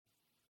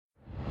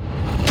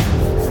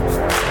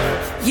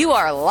You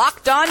are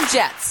Locked On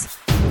Jets,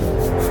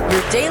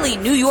 your daily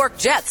New York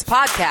Jets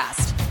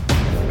podcast.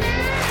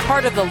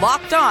 Part of the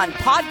Locked On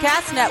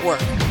Podcast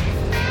Network,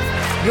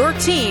 your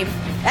team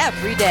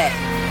every day.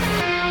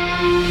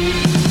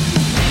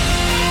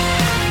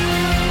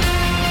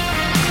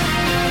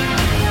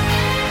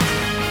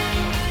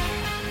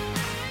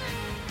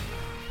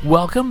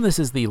 Welcome. This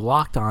is the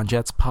Locked On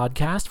Jets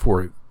podcast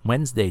for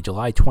Wednesday,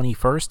 July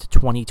 21st,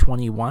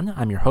 2021.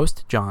 I'm your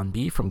host, John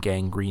B. from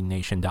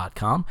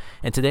GangGreenNation.com,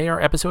 and today our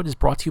episode is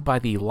brought to you by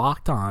the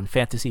Locked On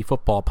Fantasy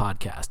Football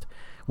Podcast.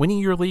 Winning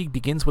your league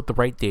begins with the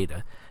right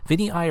data.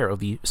 Vinny Iyer of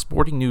the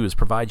Sporting News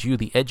provides you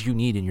the edge you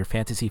need in your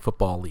fantasy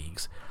football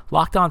leagues.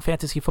 Locked On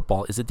Fantasy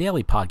Football is a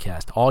daily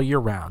podcast all year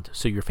round,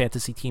 so your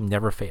fantasy team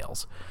never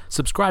fails.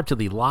 Subscribe to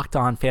the Locked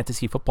On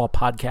Fantasy Football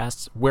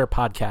Podcasts where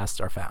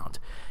podcasts are found.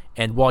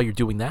 And while you're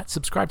doing that,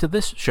 subscribe to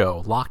this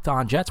show, Locked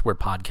On Jets, where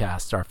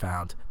podcasts are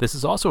found. This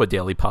is also a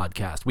daily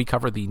podcast. We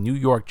cover the New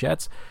York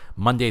Jets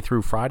Monday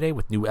through Friday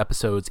with new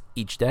episodes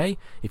each day.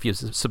 If you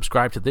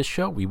subscribe to this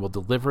show, we will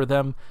deliver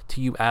them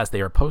to you as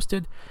they are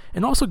posted.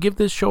 And also give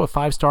this show a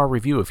 5-star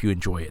review if you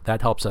enjoy it.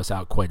 That helps us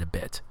out quite a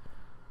bit.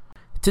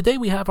 Today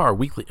we have our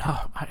weekly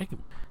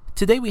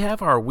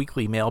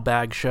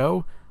mailbag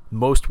show.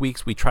 Most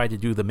weeks we try to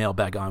do the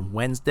mailbag on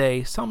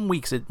Wednesday. Some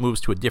weeks it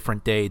moves to a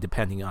different day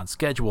depending on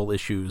schedule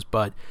issues.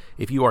 But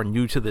if you are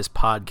new to this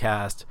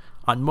podcast,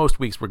 on most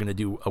weeks we're going to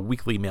do a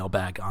weekly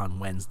mailbag on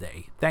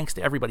Wednesday. Thanks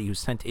to everybody who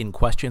sent in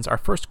questions. Our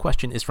first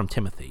question is from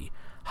Timothy.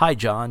 Hi,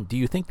 John. Do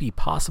you think the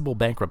possible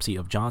bankruptcy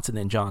of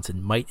Johnson &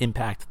 Johnson might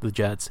impact the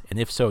Jets? And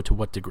if so, to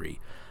what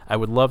degree? I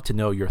would love to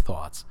know your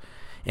thoughts.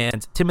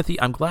 And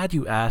Timothy, I'm glad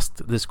you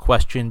asked this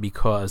question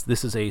because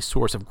this is a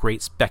source of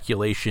great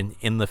speculation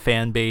in the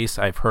fan base.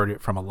 I've heard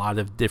it from a lot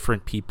of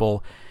different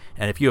people.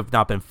 And if you have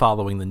not been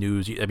following the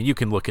news, you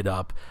can look it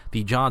up.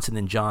 The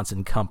Johnson &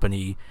 Johnson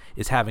company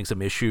is having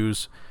some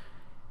issues.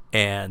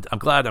 And I'm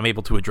glad I'm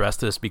able to address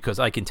this because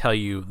I can tell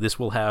you this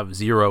will have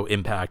zero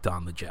impact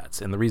on the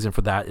Jets. And the reason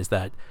for that is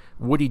that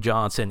Woody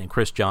Johnson and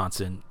Chris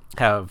Johnson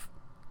have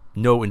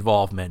no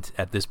involvement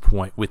at this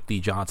point with the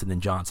Johnson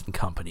 & Johnson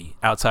company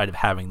outside of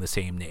having the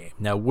same name.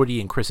 Now,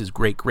 Woody and Chris's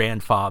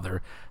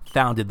great-grandfather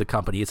founded the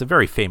company. It's a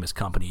very famous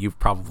company. You've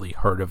probably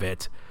heard of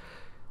it.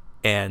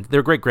 And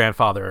their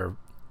great-grandfather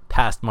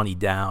passed money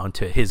down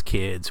to his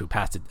kids, who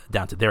passed it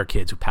down to their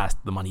kids, who passed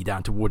the money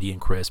down to Woody and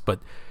Chris. But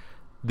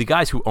the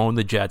guys who own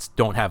the Jets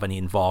don't have any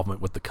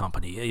involvement with the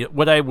company.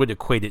 What I would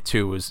equate it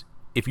to is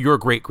if your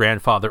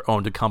great-grandfather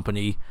owned a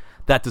company,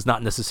 that does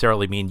not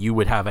necessarily mean you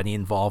would have any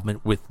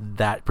involvement with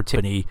that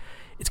particular.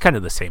 It's kind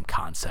of the same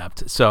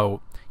concept.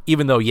 So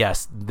even though,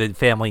 yes, the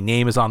family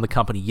name is on the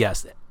company,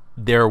 yes,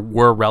 there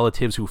were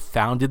relatives who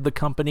founded the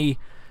company,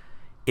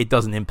 it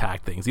doesn't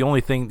impact things. The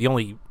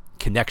only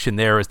connection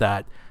there is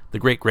that the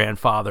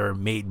great-grandfather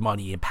made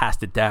money and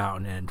passed it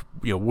down, and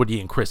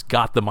Woody and Chris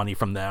got the money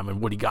from them,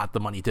 and Woody got the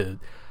money to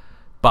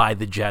buy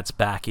the Jets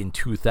back in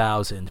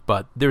 2000,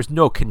 but there's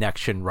no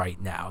connection right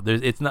now.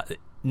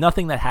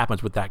 Nothing that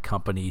happens with that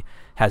company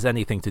has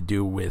anything to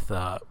do with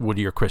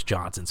Woody or Chris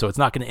Johnson. So it's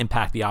not going to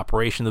impact the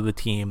operation of the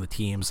team. The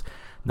team's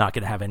not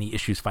going to have any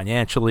issues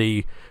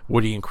financially.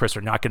 Woody and Chris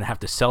are not going to have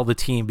to sell the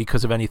team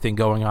because of anything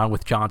going on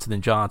with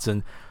Johnson &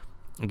 Johnson.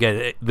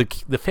 Again,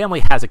 the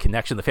family has a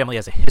connection. The family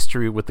has a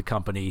history with the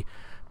company,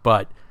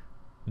 but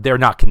they're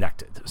not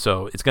connected.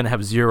 So it's going to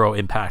have zero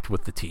impact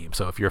with the team.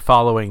 So if you're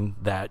following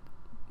that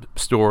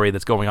story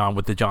that's going on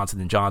with the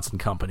Johnson & Johnson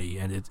company,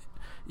 and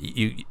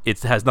it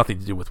has nothing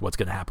to do with what's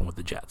going to happen with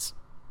the Jets.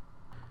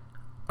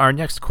 Our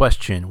next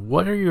question,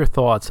 what are your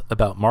thoughts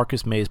about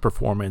Marcus Maye's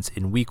performance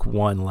in Week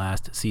 1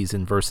 last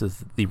season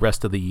versus the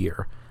rest of the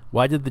year?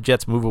 Why did the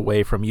Jets move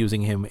away from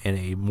using him in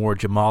a more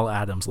Jamal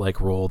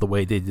Adams-like role the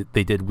way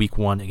they did Week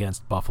 1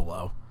 against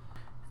Buffalo?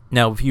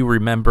 Now, if you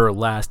remember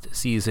last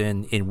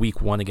season in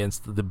Week 1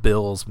 against the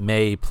Bills,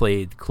 Maye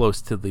played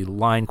close to the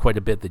line quite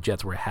a bit. The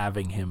Jets were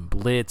having him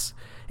blitz,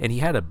 and he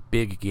had a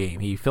big game.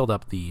 He filled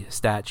up the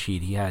stat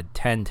sheet. He had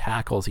 10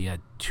 tackles. He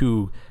had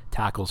 2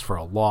 tackles for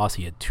a loss.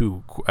 He had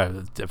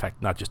in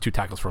fact, not just 2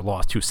 tackles for a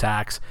loss, 2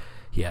 sacks.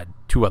 He had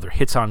 2 other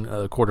hits on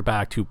the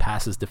quarterback, 2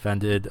 passes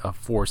defended, a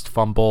forced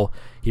fumble.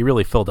 He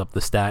really filled up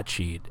the stat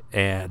sheet,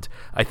 and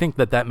I think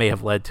that may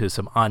have led to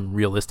some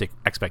unrealistic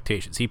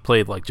expectations. He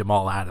played like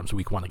Jamal Adams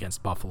Week 1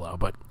 against Buffalo,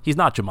 but he's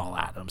not Jamal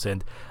Adams,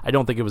 and I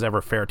don't think it was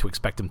ever fair to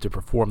expect him to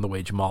perform the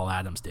way Jamal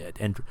Adams did.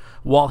 And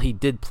while he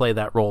did play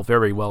that role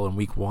very well in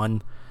Week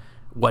 1,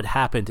 what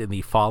happened in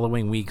the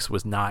following weeks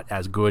was not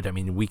as good. I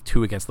mean, in Week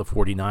 2 against the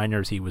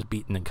 49ers, he was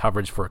beaten in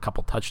coverage for a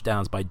couple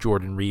touchdowns by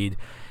Jordan Reed.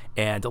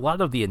 And a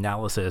lot of the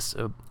analysis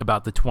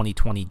about the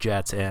 2020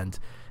 Jets and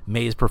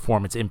Maye's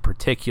performance in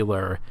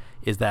particular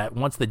is that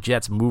once the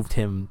Jets moved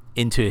him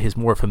into his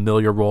more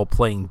familiar role,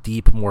 playing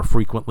deep more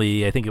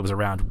frequently, I think it was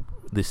around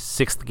the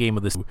 6th game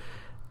of this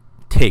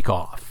take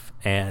off.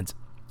 And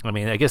I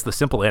mean, I guess the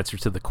simple answer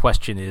to the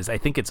question is I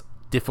think it's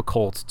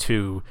difficult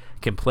to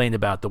complain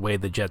about the way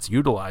the Jets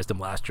utilized him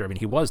last year. I mean,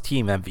 he was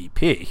team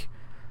MVP.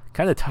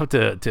 Kind of tough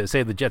to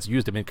say the Jets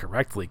used him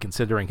incorrectly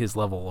considering his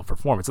level of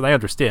performance. And I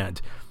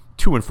understand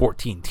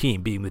 2-14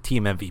 team being the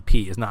team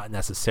MVP is not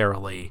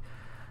necessarily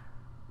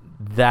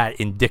that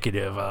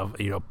indicative of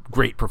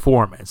great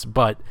performance,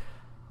 but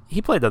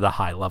he played at a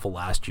high level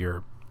last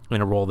year in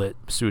a role that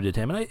suited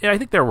him. And I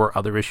think there were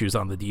other issues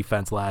on the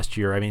defense last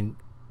year. I mean,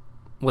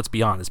 let's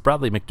be honest,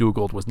 Bradley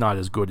McDougald was not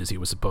as good as he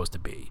was supposed to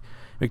be.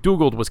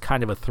 McDougald was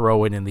kind of a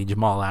throw-in in the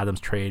Jamal Adams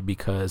trade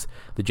because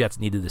the Jets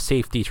needed a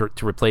safety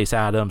to replace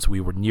Adams. We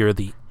were near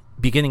the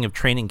beginning of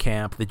training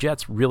camp. The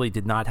Jets really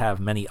did not have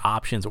many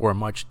options or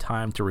much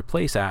time to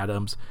replace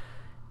Adams,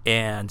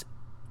 and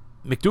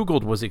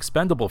McDougald was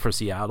expendable for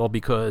Seattle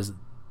because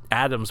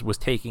Adams was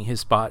taking his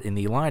spot in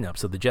the lineup.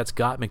 So the Jets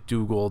got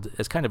McDougald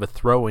as kind of a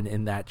throw-in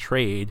in that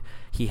trade.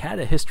 He had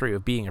a history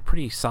of being a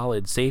pretty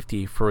solid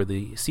safety for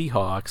the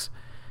Seahawks,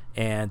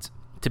 and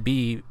to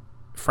be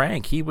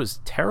frank, he was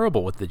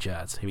terrible with the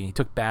Jets. I mean, he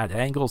took bad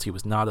angles. He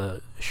was not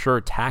a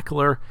sure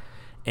tackler,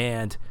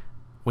 and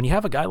when you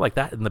have a guy like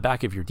that in the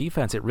back of your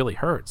defense, it really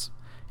hurts.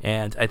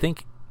 And I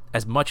think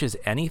as much as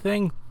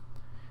anything,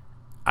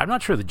 I'm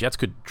not sure the Jets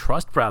could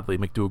trust Bradley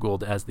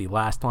McDougald as the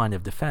last line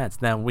of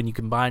defense. Now, when you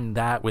combine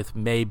that with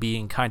Maye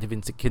being kind of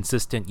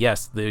inconsistent,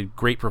 yes, the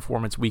great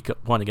performance week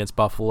 1 against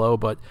Buffalo,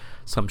 but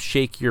some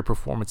shakier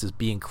performances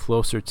being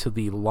closer to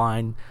the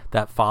line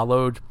that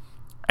followed,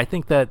 I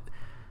think that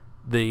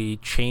the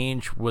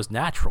change was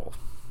natural.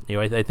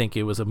 I think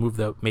it was a move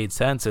that made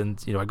sense,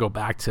 and I go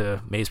back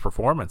to Maye's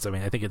performance. I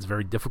mean, I think it's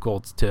very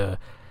difficult to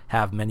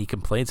have many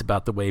complaints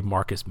about the way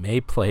Marcus Maye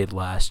played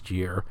last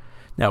year.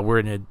 Now, we're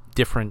in a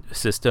different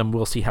system.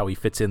 We'll see how he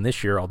fits in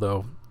this year,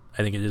 although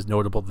I think it is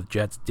notable the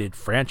Jets did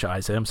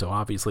franchise him, so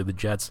obviously the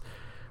Jets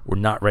were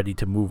not ready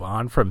to move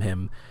on from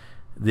him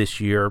this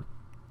year.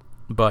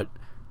 But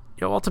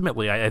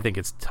ultimately, I think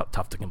it's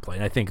tough to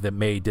complain. I think that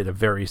Maye did a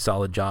very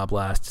solid job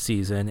last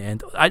season,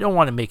 and I don't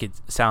want to make it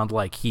sound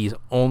like he's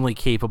only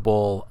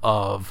capable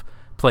of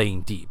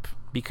playing deep,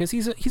 because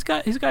he's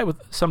a guy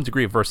with some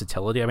degree of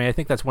versatility. I mean, I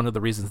think that's one of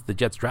the reasons the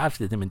Jets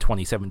drafted him in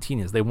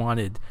 2017 is they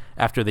wanted,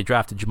 after they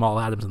drafted Jamal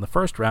Adams in the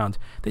first round,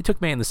 they took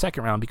Maye in the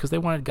second round because they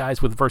wanted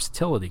guys with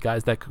versatility,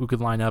 guys who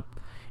could line up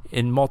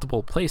in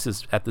multiple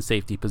places at the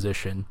safety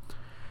position.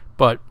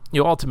 But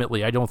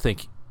ultimately, I don't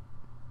think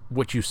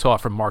what you saw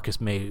from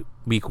Marcus Maye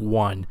week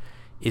 1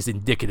 is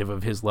indicative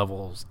of his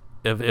levels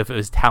of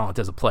his talent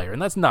as a player,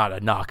 and that's not a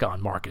knock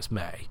on Marcus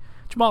Maye.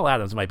 Jamal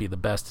Adams might be the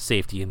best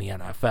safety in the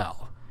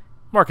NFL.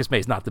 Marcus Maye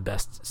is not the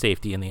best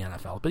safety in the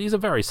NFL, but he's a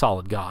very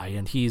solid guy,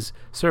 and he's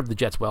served the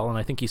Jets well, and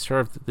I think he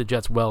served the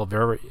Jets well,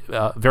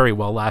 very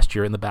well last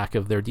year in the back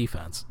of their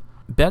defense.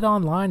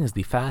 BetOnline is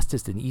the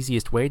fastest and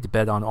easiest way to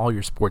bet on all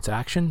your sports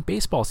action.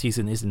 Baseball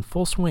season is in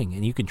full swing,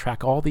 and you can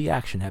track all the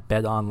action at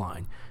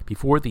BetOnline.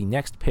 Before the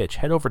next pitch,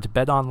 head over to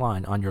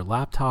BetOnline on your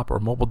laptop or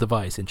mobile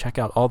device and check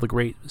out all the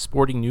great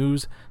sporting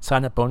news,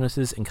 sign-up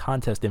bonuses, and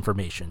contest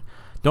information.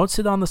 Don't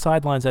sit on the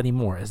sidelines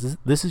anymore, as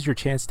this is your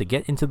chance to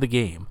get into the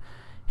game.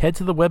 Head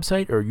to the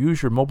website or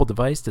use your mobile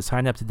device to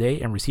sign up today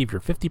and receive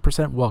your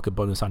 50% welcome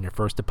bonus on your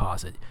first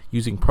deposit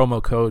using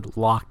promo code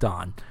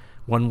LOCKEDON.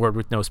 One word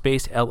with no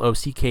space,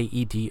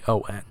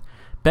 LOCKEDON.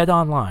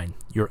 BetOnline,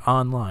 your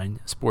online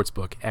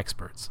sportsbook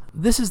experts.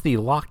 This is the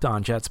Locked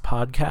On Jets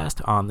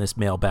podcast on this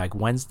Mailbag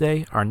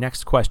Wednesday. Our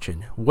next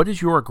question: what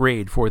is your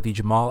grade for the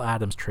Jamal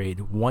Adams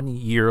trade 1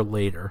 year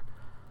later?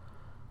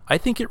 I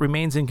think it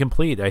remains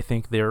incomplete. I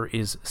think there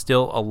is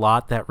still a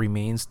lot that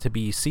remains to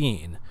be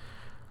seen.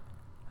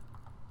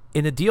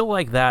 In a deal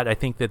like that, I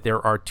think that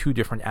there are two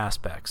different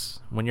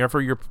aspects.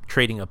 Whenever you're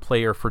trading a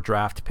player for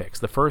draft picks,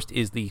 the first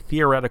is the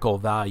theoretical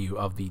value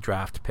of the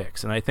draft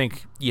picks. And I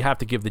think you have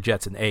to give the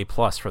Jets an A+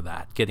 for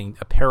that, getting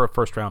a pair of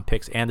first-round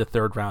picks and a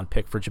third-round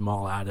pick for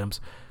Jamal Adams.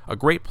 A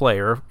great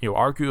player,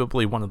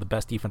 arguably one of the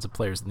best defensive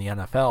players in the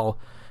NFL,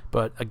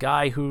 but a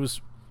guy who's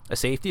a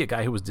safety, a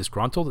guy who was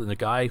disgruntled, and a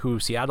guy who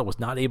Seattle was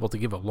not able to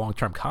give a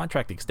long-term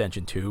contract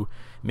extension to,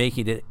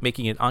 making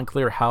it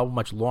unclear how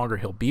much longer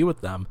he'll be with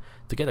them.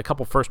 To get a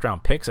couple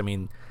first-round picks, I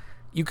mean,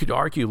 you could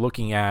argue,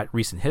 looking at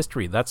recent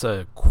history, that's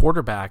a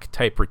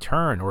quarterback-type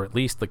return, or at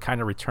least the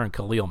kind of return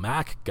Khalil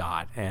Mack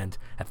got. And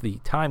at the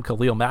time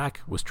Khalil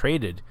Mack was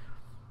traded,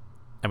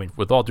 I mean,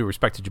 with all due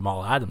respect to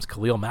Jamal Adams,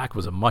 Khalil Mack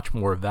was a much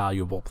more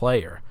valuable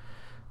player.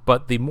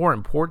 But the more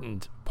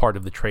important part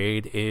of the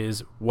trade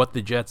is what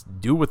the Jets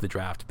do with the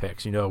draft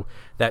picks.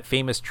 That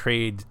famous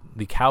trade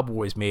the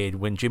Cowboys made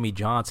when Jimmy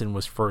Johnson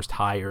was first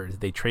hired.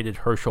 They traded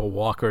Herschel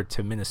Walker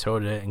to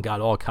Minnesota and got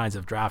all kinds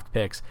of draft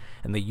picks,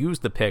 and they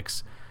used the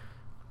picks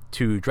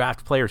to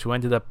draft players who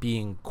ended up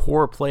being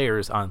core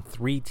players on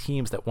 3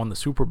 teams that won the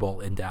Super Bowl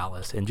in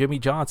Dallas. And Jimmy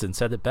Johnson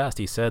said it best.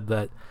 He said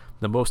that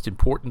the most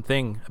important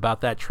thing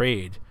about that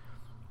trade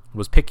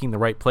was picking the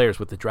right players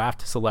with the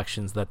draft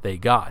selections that they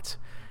got.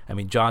 I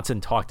mean,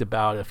 Johnson talked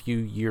about a few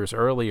years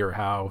earlier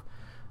how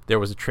there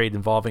was a trade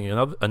involving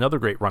another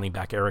great running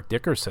back, Eric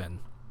Dickerson,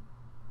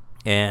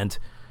 and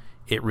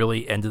it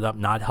really ended up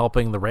not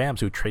helping the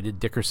Rams, who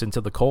traded Dickerson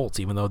to the Colts,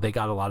 even though they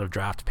got a lot of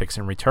draft picks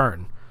in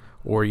return.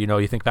 Or,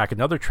 you think back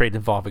another trade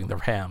involving the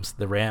Rams.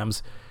 The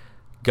Rams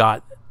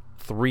got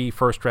 3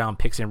 first-round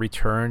picks in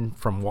return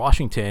from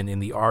Washington in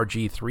the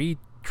RG3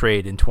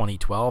 trade in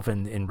 2012,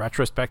 and in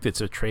retrospect,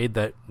 it's a trade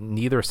that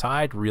neither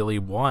side really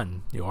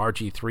won.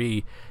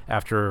 RG3,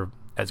 after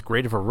as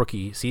great of a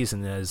rookie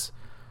season as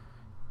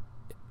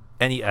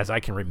I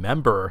can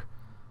remember,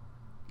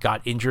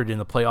 got injured in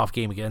the playoff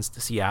game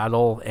against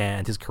Seattle,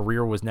 and his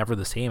career was never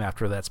the same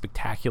after that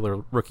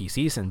spectacular rookie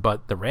season.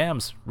 But the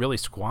Rams really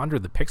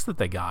squandered the picks that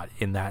they got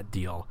in that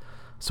deal.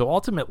 So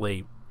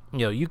ultimately,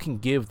 you can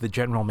give the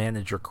general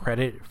manager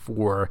credit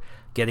for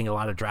getting a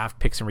lot of draft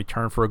picks in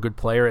return for a good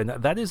player, and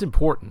that is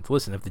important.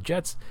 Listen, if the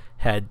Jets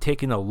had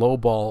taken a low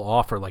ball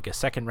offer like a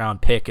second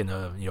round pick and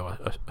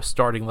a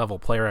starting level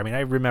player, I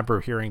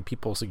remember hearing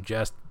people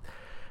suggest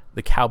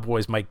the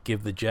Cowboys might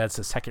give the Jets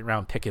a second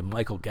round pick in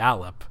Michael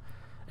Gallup.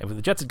 And if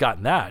the Jets had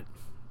gotten that,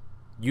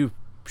 you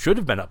should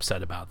have been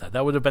upset about that.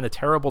 That would have been a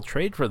terrible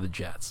trade for the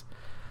Jets.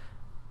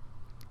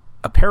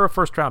 A pair of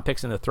first-round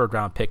picks and a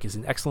third-round pick is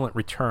an excellent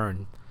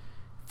return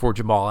for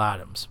Jamal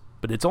Adams,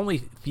 but it's only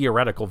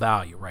theoretical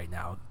value right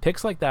now.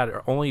 Picks like that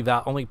are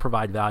only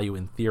provide value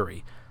in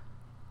theory.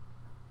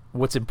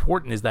 What's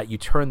important is that you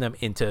turn them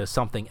into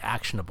something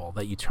actionable,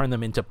 that you turn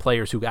them into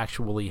players who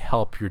actually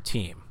help your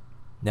team.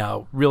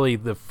 Now, really,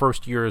 the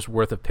first year's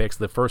worth of picks,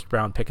 the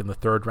first-round pick and the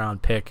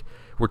third-round pick,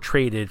 were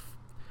traded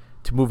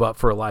to move up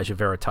for Elijah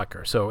Vera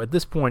Tucker. So at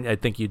this point, I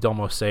think you'd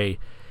almost say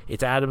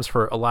it's Adams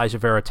for Elijah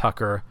Vera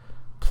Tucker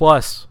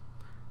plus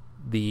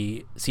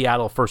the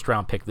Seattle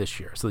first-round pick this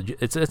year. So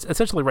it's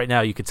essentially right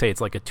now you could say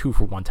it's like a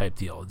 2-for-1 type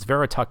deal. It's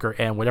Vera Tucker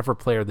and whatever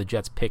player the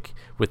Jets pick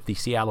with the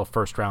Seattle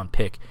first-round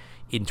pick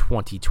in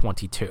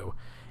 2022.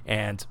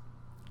 And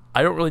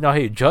I don't really know how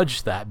you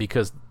judge that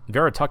because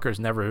Vera Tucker's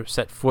never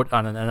set foot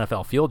on an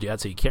NFL field yet,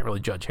 so you can't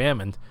really judge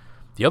him, and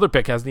the other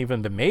pick hasn't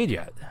even been made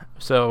yet.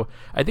 So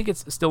I think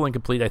it's still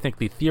incomplete. I think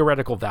the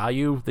theoretical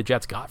value the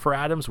Jets got for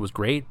Adams was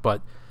great,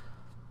 but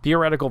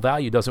theoretical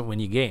value doesn't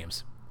win you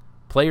games.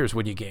 Players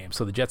win you games,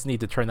 so the Jets need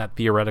to turn that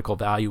theoretical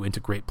value into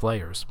great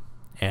players.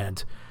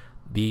 And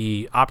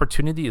the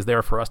opportunity is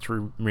there for us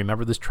to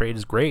remember this trade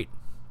is great.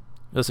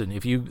 Listen,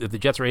 if the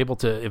Jets are able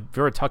to, if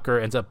Vera Tucker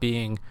ends up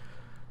being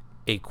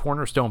a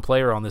cornerstone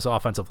player on this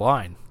offensive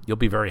line, you'll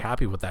be very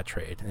happy with that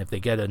trade. And if they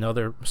get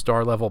another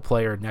star-level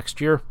player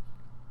next year,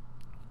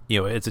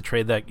 it's a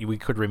trade that we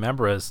could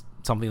remember as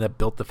something that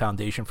built the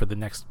foundation for the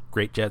next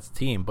great Jets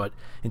team. But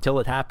until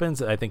it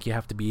happens, I think you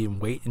have to be in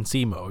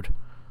wait-and-see mode.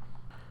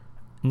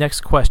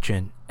 Next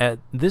question. At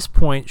this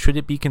point, should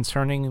it be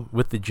concerning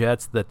with the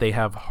Jets that they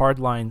have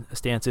hardline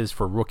stances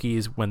for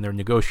rookies when they're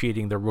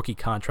negotiating their rookie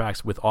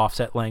contracts with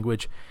offset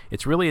language?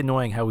 It's really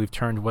annoying how we've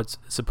turned what's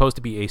supposed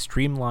to be a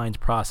streamlined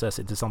process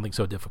into something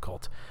so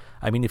difficult.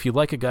 If you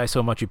like a guy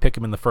so much you pick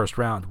him in the first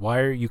round, why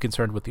are you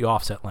concerned with the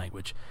offset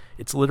language?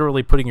 It's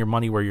literally putting your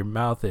money where your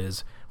mouth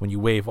is when you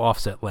waive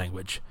offset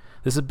language.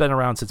 This has been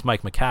around since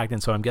Mike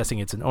McCagnon, so I'm guessing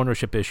it's an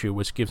ownership issue,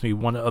 which gives me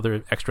one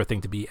other extra thing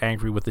to be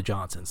angry with the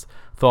Johnsons.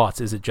 Thoughts?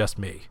 Is it just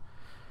me?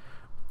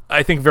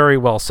 I think very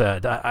well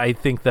said. I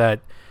think that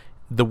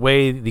the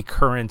way the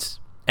current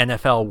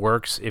NFL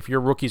works, if your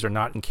rookies are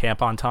not in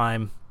camp on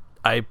time,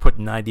 I put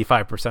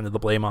 95% of the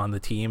blame on the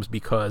teams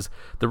because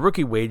the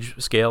rookie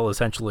wage scale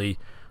essentially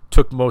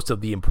took most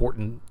of the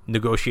important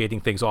negotiating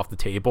things off the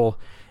table.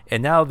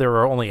 And now there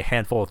are only a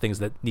handful of things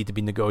that need to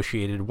be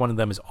negotiated. One of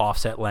them is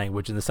offset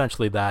language. And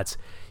essentially that's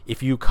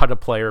if you cut a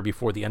player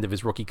before the end of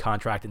his rookie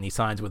contract and he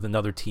signs with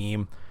another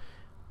team,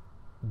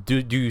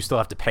 do you still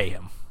have to pay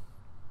him?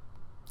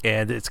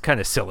 And it's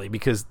kind of silly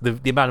because the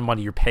amount of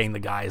money you're paying the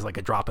guy is like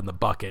a drop in the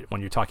bucket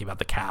when you're talking about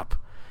the cap.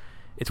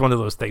 It's one of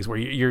those things where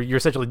you're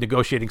essentially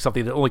negotiating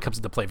something that only comes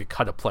into play if you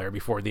cut a player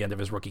before the end of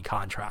his rookie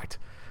contract.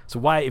 So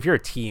why, if you're a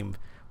team,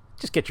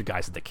 just get your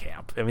guys into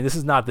camp.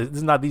 These are not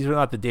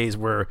the days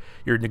where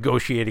you're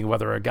negotiating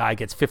whether a guy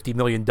gets $50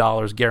 million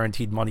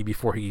guaranteed money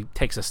before he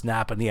takes a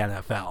snap in the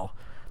NFL.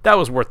 That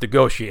was worth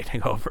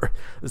negotiating over.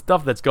 The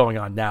stuff that's going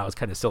on now is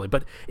kind of silly,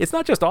 but it's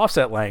not just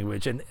offset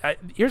language. And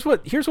here's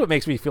what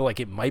makes me feel like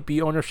it might be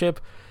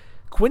ownership.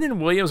 Quinnen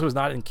Williams was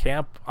not in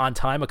camp on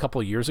time a couple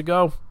of years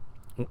ago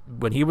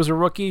when he was a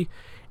rookie,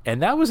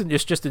 and that was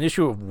just an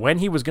issue of when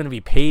he was going to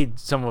be paid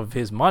some of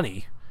his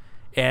money.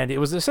 And it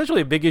was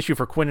essentially a big issue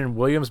for Quinnen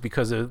Williams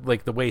because of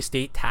the way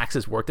state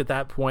taxes worked at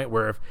that point,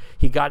 where if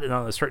he got it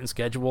on a certain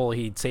schedule,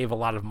 he'd save a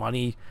lot of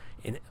money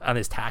on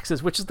his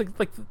taxes, which is the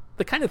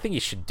kind of thing you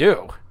should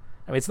do.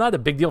 It's not a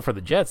big deal for the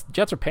Jets. The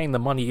Jets are paying the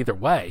money either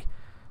way.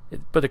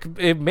 But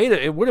it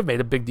would have made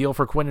a big deal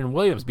for Quinnen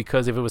Williams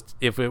because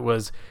if it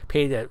was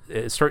paid on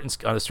a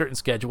certain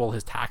schedule,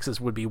 his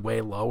taxes would be way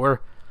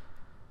lower.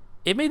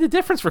 It made a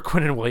difference for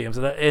Quinnen Williams,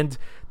 and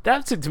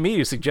that to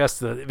me suggests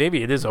that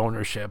maybe it is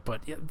ownership,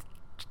 but.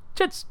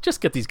 Just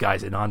get these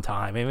guys in on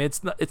time.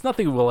 It's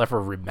nothing we'll ever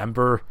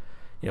remember.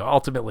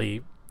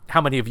 Ultimately,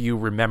 how many of you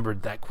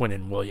remembered that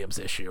Quinnen Williams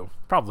issue?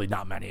 Probably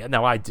not many.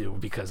 Now I do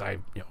because I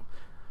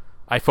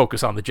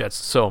focus on the Jets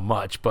so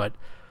much, but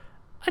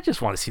I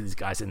just want to see these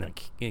guys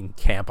in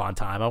camp on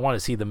time. I want to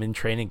see them in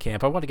training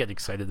camp. I want to get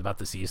excited about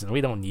the season.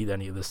 We don't need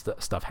any of this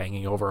stuff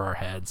hanging over our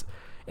heads.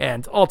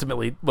 And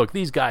ultimately, look,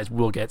 these guys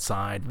will get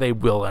signed. They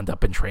will end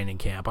up in training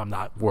camp. I'm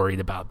not worried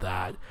about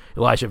that.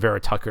 Elijah Vera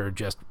Tucker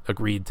just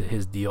agreed to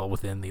his deal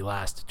within the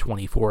last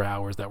 24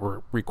 hours that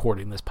we're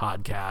recording this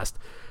podcast.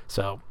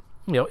 So,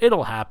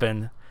 it'll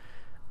happen.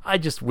 I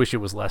just wish it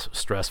was less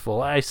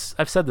stressful. I've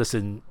said this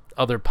in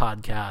other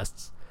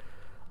podcasts.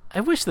 I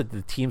wish that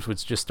the teams would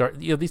just start,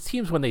 these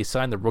teams, when they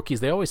sign the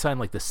rookies, they always sign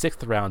like the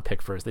 6th round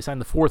pick first. They sign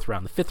the 4th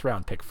round, the 5th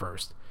round pick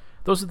first.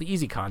 Those are the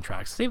easy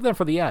contracts. Save them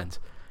for the end.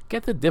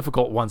 Get the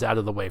difficult ones out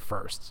of the way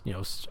first.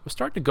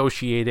 Start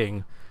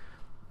negotiating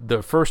the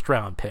 1st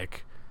round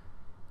pick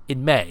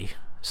in May.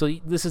 So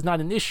this is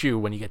not an issue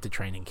when you get to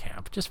training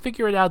camp. Just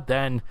figure it out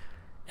then,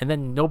 and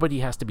then nobody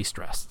has to be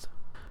stressed.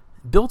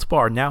 Built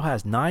Bar now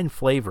has 9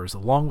 flavors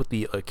along with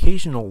the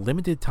occasional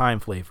limited time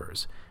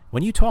flavors.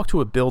 When you talk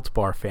to a Built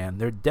Bar fan,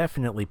 they're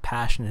definitely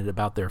passionate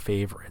about their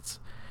favorites.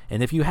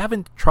 And if you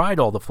haven't tried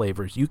all the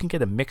flavors, you can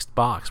get a mixed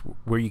box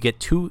where you get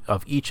 2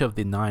 of each of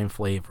the 9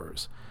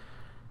 flavors.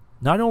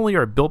 Not only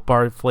are Built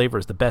Bar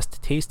flavors the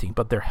best tasting,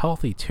 but they're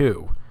healthy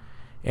too.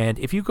 And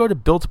if you go to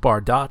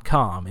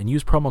BuiltBar.com and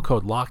use promo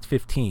code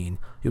LOCKED15,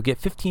 you'll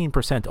get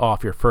 15%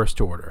 off your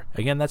first order.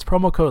 Again, that's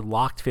promo code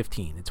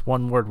LOCKED15. It's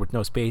one word with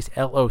no space,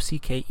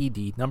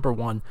 LOCKED,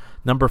 1,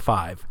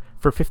 5,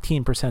 for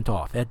 15%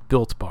 off at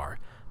Built Bar.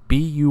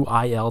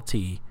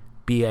 BUILTBAR.com.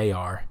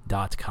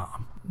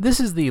 This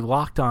is the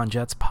Locked On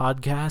Jets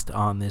podcast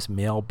on this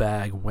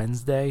Mailbag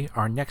Wednesday.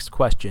 Our next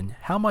question: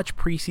 how much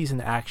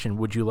preseason action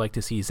would you like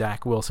to see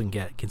Zach Wilson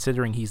get,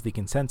 considering he's the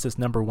consensus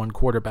number 1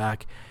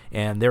 quarterback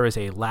and there is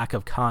a lack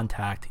of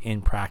contact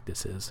in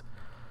practices?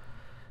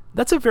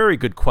 That's a very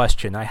good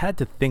question. I had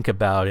to think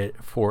about it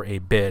for a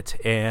bit,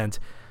 and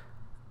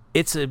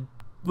it's a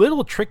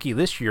little tricky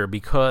this year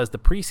because the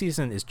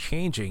preseason is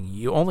changing.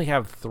 You only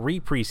have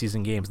 3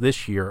 preseason games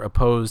this year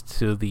opposed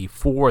to the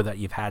 4 that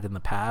you've had in the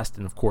past,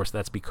 and of course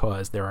that's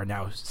because there are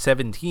now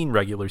 17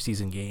 regular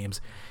season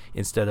games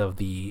instead of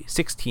the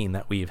 16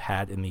 that we've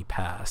had in the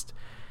past.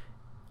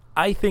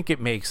 I think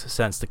it makes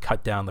sense to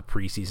cut down the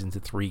preseason to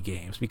 3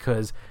 games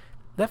because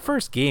that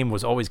first game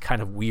was always kind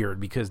of weird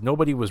because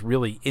nobody was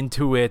really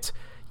into it.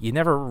 You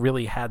never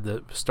really had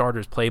the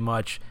starters play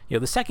much.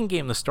 The second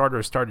game, the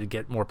starters started to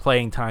get more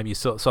playing time. You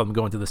saw them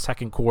go into the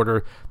second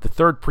quarter. The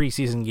 3rd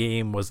preseason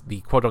game was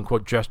the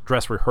quote-unquote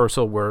dress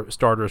rehearsal where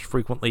starters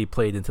frequently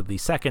played into the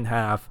second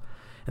half.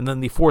 And then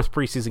the 4th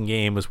preseason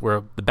game was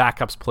where the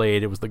backups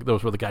played.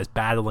 Those were the guys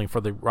battling for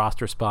the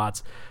roster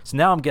spots. So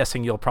now I'm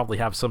guessing you'll probably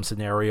have some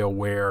scenario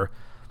where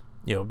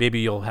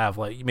maybe you'll have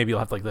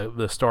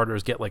the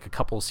starters get like a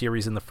couple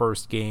series in the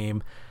first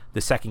game. The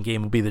second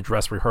game will be the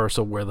dress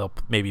rehearsal where they'll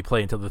maybe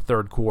play into the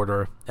 3rd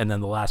quarter, and then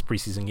the last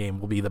preseason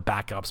game will be the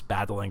backups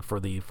battling for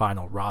the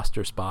final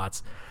roster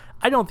spots.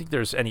 I don't think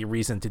there's any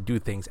reason to do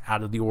things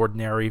out of the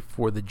ordinary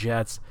for the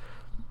Jets.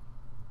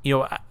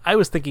 I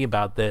was thinking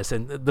about this,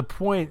 and the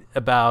point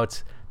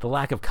about the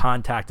lack of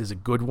contact is a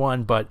good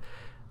one, but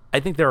I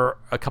think there are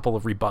a couple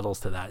of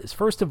rebuttals to that.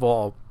 First of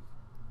all,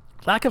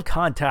 lack of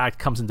contact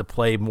comes into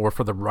play more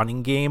for the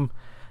running game.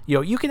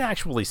 You can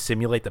actually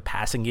simulate the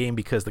passing game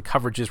because the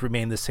coverages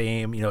remain the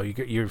same.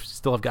 You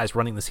still have guys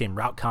running the same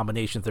route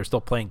combinations. They're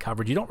still playing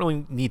coverage. You don't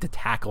really need to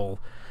tackle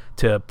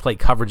to play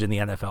coverage in the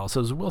NFL.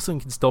 So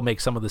Wilson can still make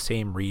some of the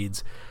same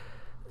reads.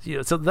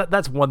 So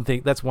that's one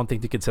thing. That's one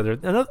thing to consider.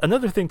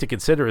 Another thing to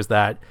consider is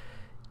that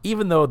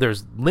even though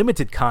there's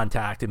limited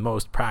contact in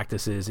most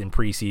practices in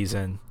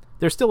preseason,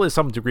 there still is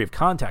some degree of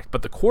contact,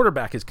 but the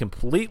quarterback is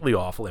completely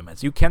off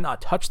limits. You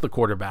cannot touch the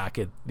quarterback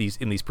in these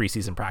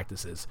preseason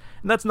practices.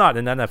 And that's not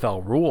an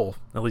NFL rule,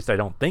 at least I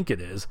don't think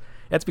it is.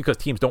 That's because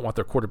teams don't want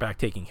their quarterback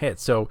taking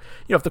hits. So,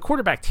 if the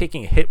quarterback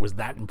taking a hit was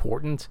that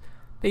important,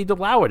 they'd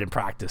allow it in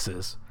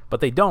practices, but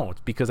they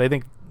don't, because I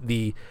think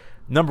the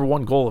number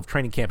 1 goal of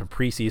training camp and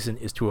preseason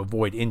is to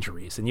avoid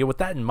injuries. And with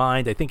that in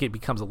mind, I think it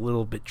becomes a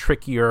little bit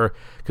trickier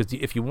because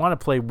if you want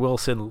to play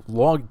Wilson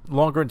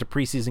longer into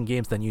preseason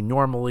games than you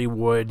normally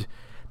would,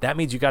 that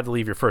means you got to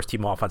leave your first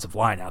team offensive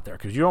line out there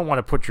because you don't want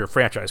to put your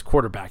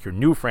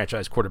new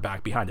franchise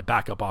quarterback behind a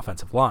backup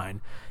offensive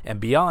line. And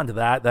beyond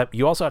that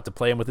you also have to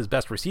play him with his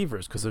best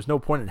receivers because there's no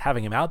point in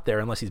having him out there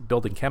unless he's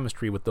building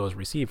chemistry with those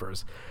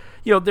receivers.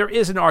 There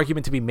is an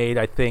argument to be made,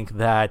 I think,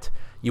 that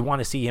you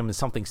want to see him in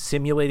something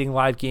simulating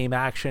live game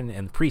action,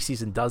 and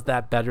preseason does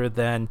that better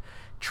than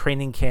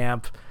training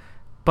camp.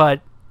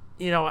 But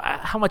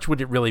how much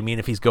would it really mean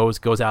if he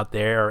goes out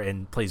there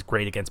and plays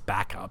great against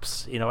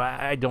backups?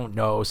 I don't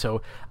know.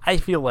 So I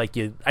feel like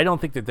I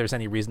don't think that there's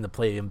any reason to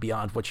play him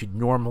beyond what you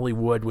normally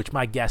would, which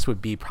my guess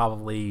would be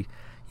probably,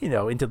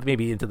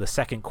 into the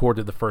second quarter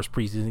of the first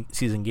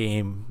preseason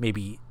game,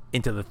 maybe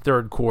into the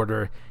 3rd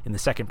quarter in the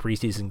second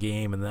preseason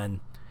game, and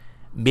then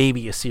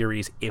maybe a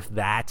series, if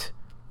that,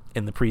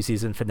 in the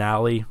preseason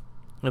finale.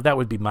 That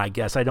would be my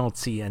guess. I don't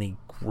see any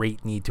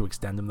great need to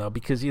extend him, though,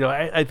 because,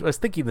 I was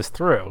thinking this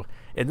through,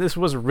 and this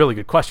was a really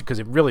good question because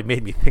it really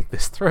made me think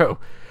this through.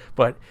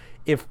 But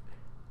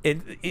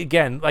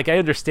again, I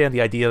understand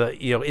the idea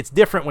that, it's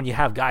different when you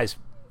have guys,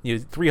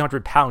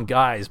 300-pound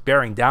guys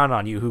bearing down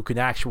on you who can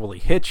actually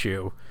hit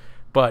you.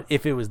 But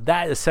if it was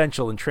that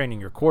essential in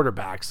training your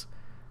quarterbacks,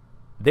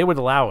 they would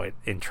allow it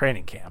in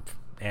training camp,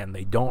 and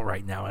they don't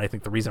right now. And I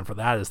think the reason for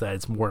that is that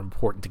it's more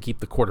important to keep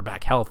the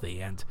quarterback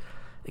healthy. And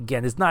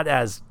again, it's not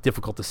as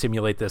difficult to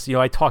simulate this.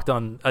 I talked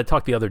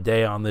the other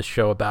day on this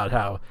show about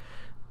how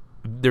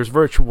there's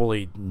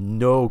virtually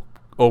no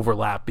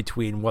overlap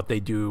between what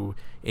they do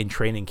in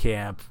training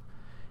camp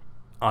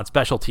on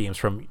special teams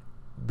from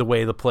the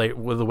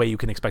way you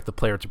can expect the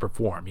player to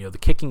perform. The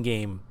kicking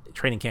game,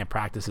 training camp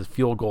practices,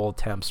 field goal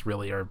attempts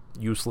really are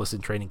useless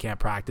in training camp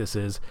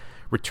practices.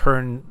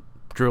 Return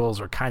drills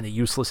are kind of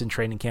useless in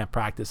training camp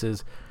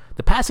practices.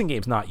 The passing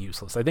game's not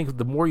useless. I think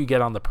the more you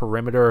get on the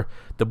perimeter,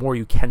 the more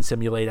you can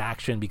simulate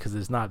action, because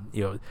there's not,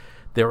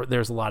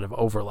 there's a lot of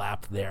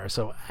overlap there.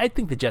 So I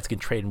think the Jets can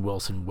trade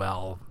Wilson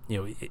well,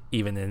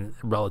 even in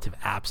relative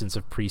absence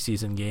of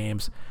preseason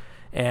games.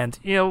 And,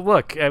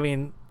 look, I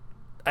mean,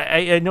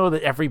 I know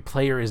that every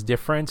player is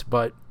different,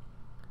 but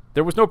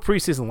there was no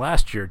preseason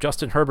last year.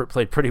 Justin Herbert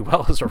played pretty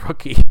well as a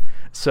rookie.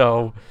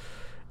 So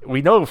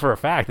we know for a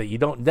fact that you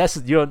don't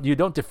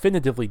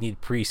definitively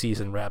need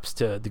preseason reps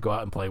to go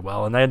out and play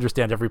well. And I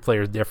understand every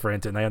player is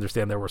different, and I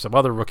understand there were some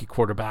other rookie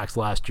quarterbacks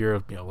last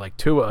year, like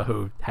Tua,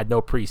 who had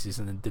no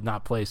preseason and did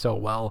not play so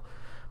well.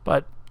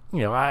 But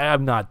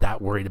I'm not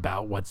that worried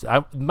about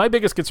my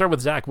biggest concern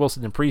with Zach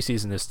Wilson in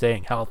preseason is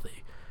staying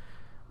healthy.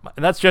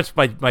 And that's just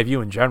my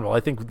view in general. I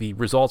think the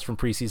results from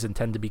preseason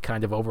tend to be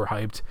kind of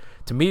overhyped.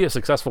 To me, a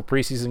successful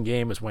preseason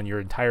game is when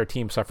your entire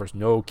team suffers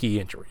no key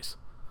injuries.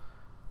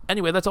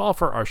 Anyway, that's all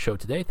for our show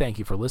today. Thank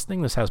you for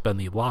listening. This has been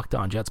the Locked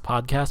On Jets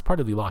podcast, part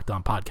of the Locked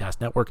On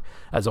Podcast Network.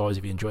 As always,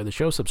 if you enjoy the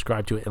show,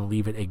 subscribe to it and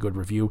leave it a good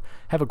review.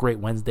 Have a great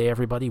Wednesday,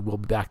 everybody. We'll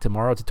be back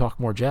tomorrow to talk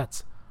more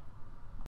Jets.